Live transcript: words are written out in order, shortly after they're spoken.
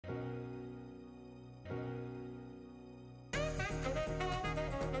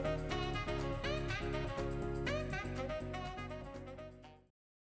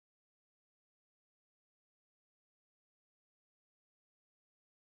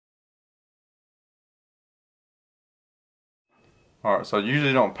Alright, so I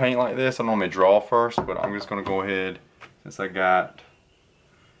usually don't paint like this. I normally draw first, but I'm just going to go ahead, since I got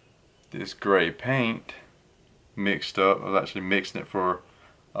this gray paint mixed up. I was actually mixing it for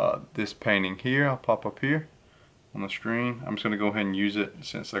this painting here. I'll pop up here on the screen. I'm just going to go ahead and use it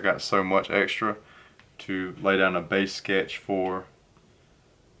since I got so much extra to lay down a base sketch for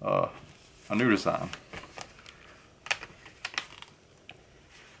a new design.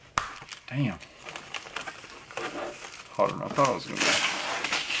 Damn. Harder than I thought it was going to be.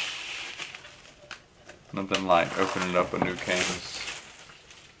 Nothing like opening up a new canvas.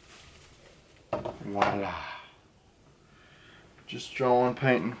 Voila. Just drawing,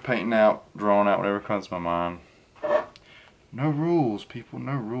 painting out, drawing out whatever comes to my mind. No rules, people,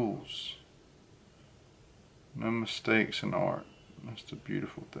 no rules. No mistakes in art. That's the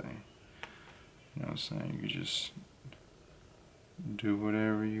beautiful thing. You know what I'm saying? You can just do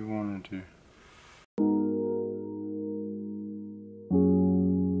whatever you want to do.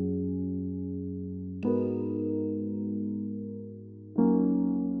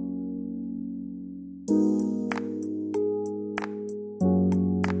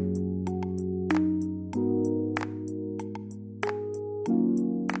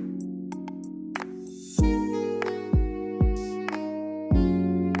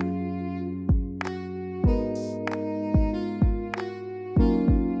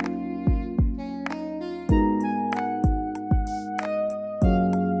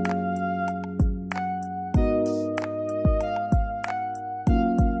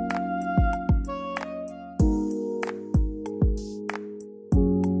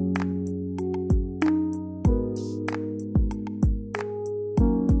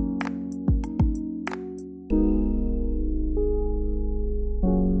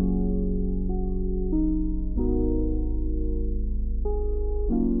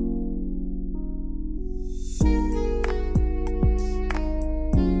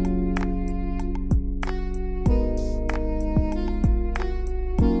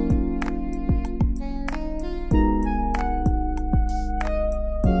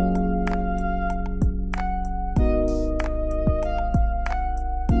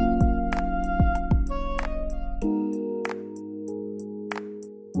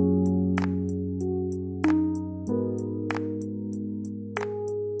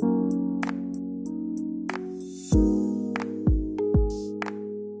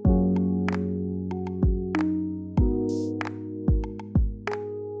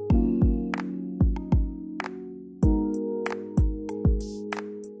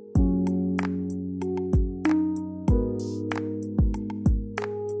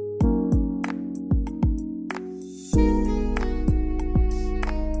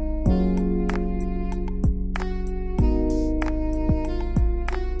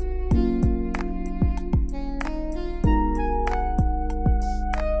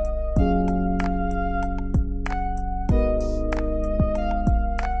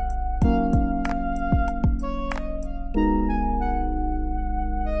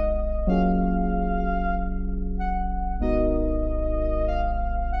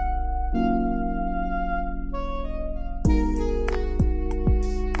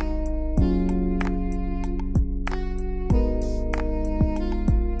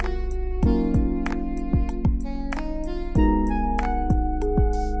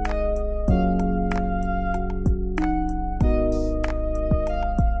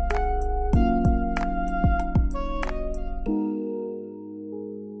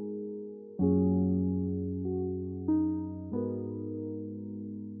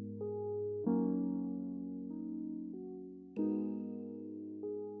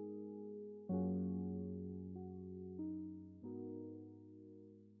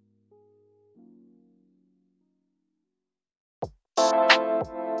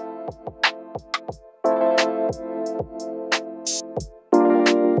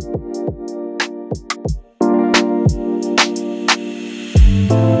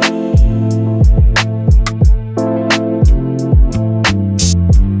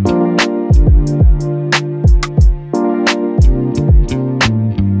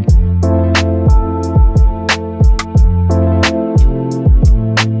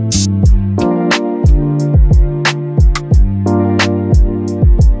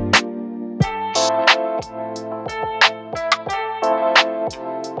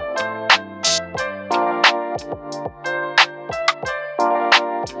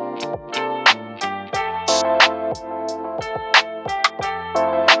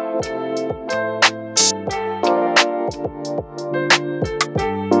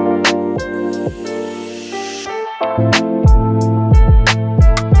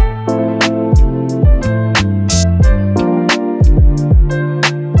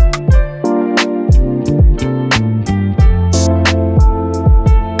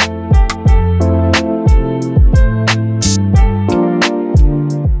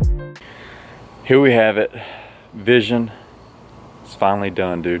 Here we have it. Vision. It's finally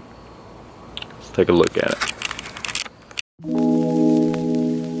done, dude. Let's take a look at it.